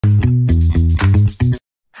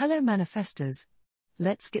Hello manifestors.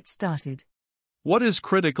 Let's get started. What is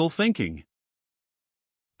critical thinking?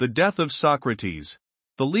 The death of Socrates.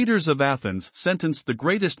 The leaders of Athens sentenced the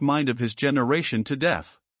greatest mind of his generation to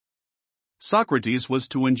death. Socrates was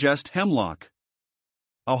to ingest hemlock.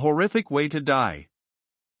 A horrific way to die.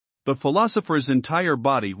 The philosopher's entire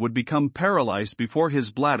body would become paralyzed before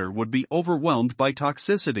his bladder would be overwhelmed by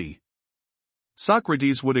toxicity.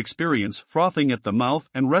 Socrates would experience frothing at the mouth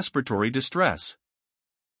and respiratory distress.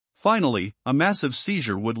 Finally, a massive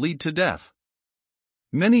seizure would lead to death.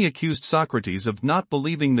 Many accused Socrates of not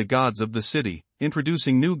believing the gods of the city,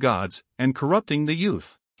 introducing new gods, and corrupting the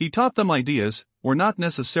youth. He taught them ideas were not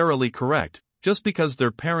necessarily correct, just because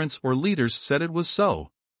their parents or leaders said it was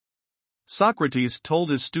so. Socrates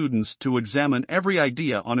told his students to examine every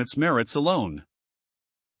idea on its merits alone.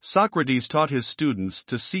 Socrates taught his students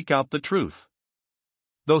to seek out the truth.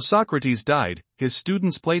 Though Socrates died, his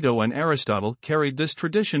students Plato and Aristotle carried this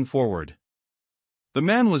tradition forward. The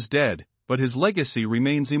man was dead, but his legacy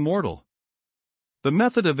remains immortal. The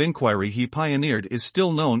method of inquiry he pioneered is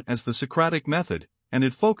still known as the Socratic method, and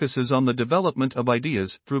it focuses on the development of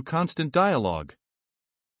ideas through constant dialogue.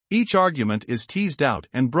 Each argument is teased out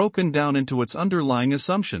and broken down into its underlying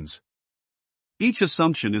assumptions. Each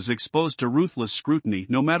assumption is exposed to ruthless scrutiny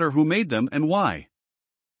no matter who made them and why.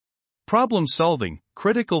 Problem solving,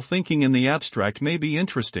 critical thinking in the abstract may be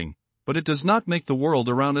interesting, but it does not make the world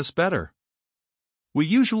around us better. We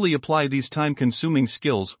usually apply these time-consuming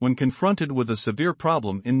skills when confronted with a severe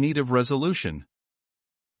problem in need of resolution.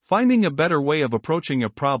 Finding a better way of approaching a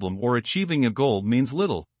problem or achieving a goal means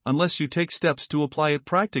little, unless you take steps to apply it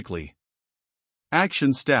practically.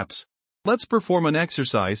 Action steps. Let's perform an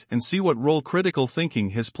exercise and see what role critical thinking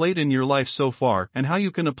has played in your life so far and how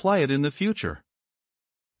you can apply it in the future.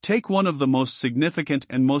 Take one of the most significant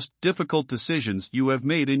and most difficult decisions you have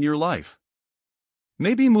made in your life.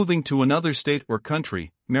 Maybe moving to another state or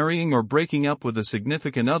country, marrying or breaking up with a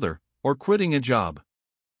significant other, or quitting a job.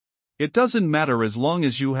 It doesn't matter as long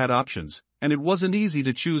as you had options, and it wasn't easy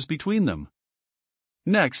to choose between them.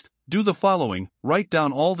 Next, do the following: write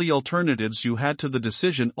down all the alternatives you had to the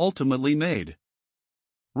decision ultimately made.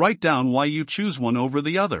 Write down why you choose one over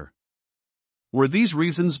the other. Were these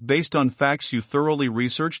reasons based on facts you thoroughly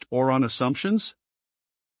researched or on assumptions?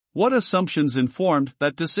 What assumptions informed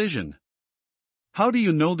that decision? How do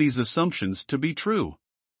you know these assumptions to be true?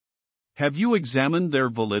 Have you examined their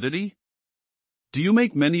validity? Do you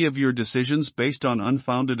make many of your decisions based on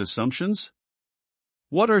unfounded assumptions?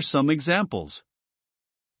 What are some examples?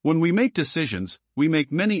 When we make decisions, we make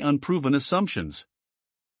many unproven assumptions.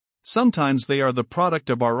 Sometimes they are the product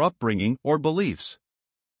of our upbringing or beliefs.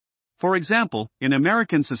 For example, in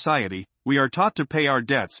American society, we are taught to pay our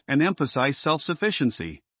debts and emphasize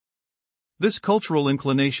self-sufficiency. This cultural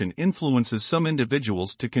inclination influences some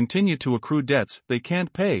individuals to continue to accrue debts they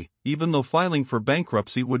can't pay, even though filing for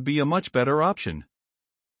bankruptcy would be a much better option.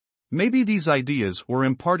 Maybe these ideas were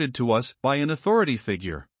imparted to us by an authority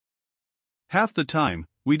figure. Half the time,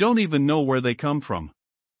 we don't even know where they come from.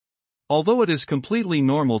 Although it is completely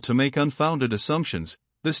normal to make unfounded assumptions,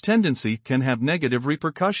 this tendency can have negative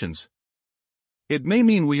repercussions. It may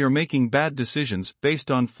mean we are making bad decisions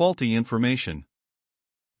based on faulty information.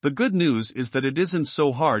 The good news is that it isn't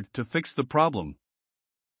so hard to fix the problem.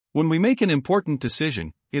 When we make an important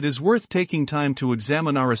decision, it is worth taking time to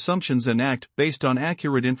examine our assumptions and act based on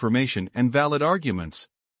accurate information and valid arguments.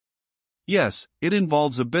 Yes, it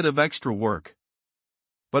involves a bit of extra work.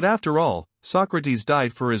 But after all, Socrates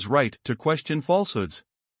died for his right to question falsehoods.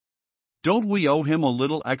 Don't we owe him a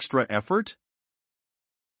little extra effort?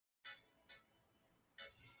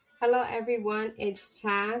 Hello everyone, it's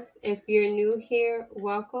Chas. If you're new here,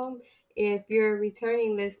 welcome. If you're a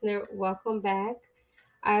returning listener, welcome back.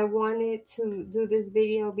 I wanted to do this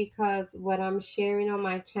video because what I'm sharing on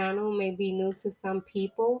my channel may be new to some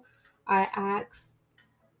people. I ask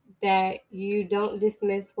that you don't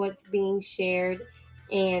dismiss what's being shared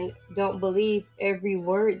and don't believe every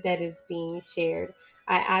word that is being shared.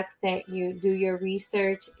 I ask that you do your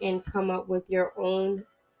research and come up with your own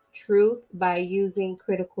truth by using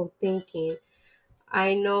critical thinking.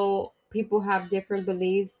 I know people have different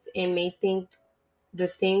beliefs and may think the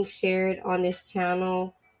things shared on this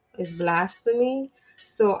channel is blasphemy.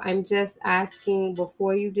 So I'm just asking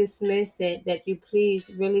before you dismiss it that you please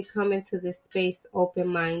really come into this space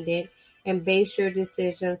open-minded and base your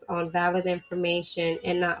decisions on valid information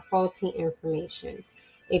and not faulty information.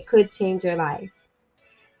 It could change your life.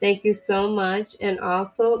 Thank you so much. And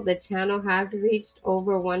also, the channel has reached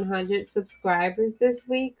over 100 subscribers this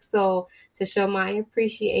week. So to show my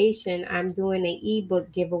appreciation, I'm doing an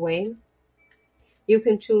ebook giveaway. You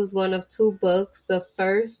can choose one of two books. The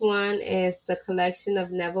first one is the collection of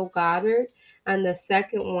Neville Goddard, and the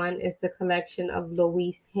second one is the collection of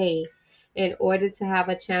Louise Hay. In order to have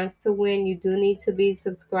a chance to win, you do need to be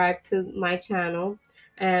subscribed to my channel,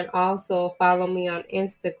 and also follow me on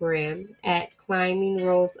Instagram at Climbing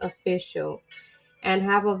Rose Official, and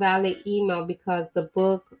have a valid email because the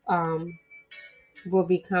book will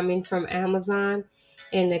be coming from Amazon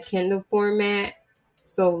in the Kindle format.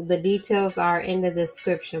 So the details are in the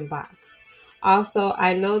description box. Also,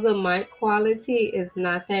 I know the mic quality is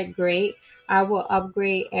not that great. I will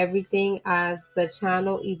upgrade everything as the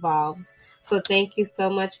channel evolves. So thank you so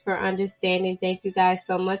much for understanding. Thank you guys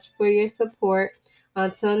so much for your support.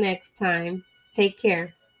 Until next time, take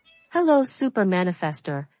care. Hello Super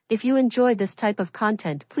Manifestor. If you enjoy this type of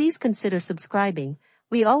content, please consider subscribing.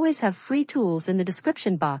 We always have free tools in the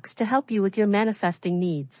description box to help you with your manifesting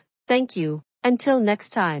needs. Thank you. Until next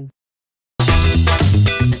time.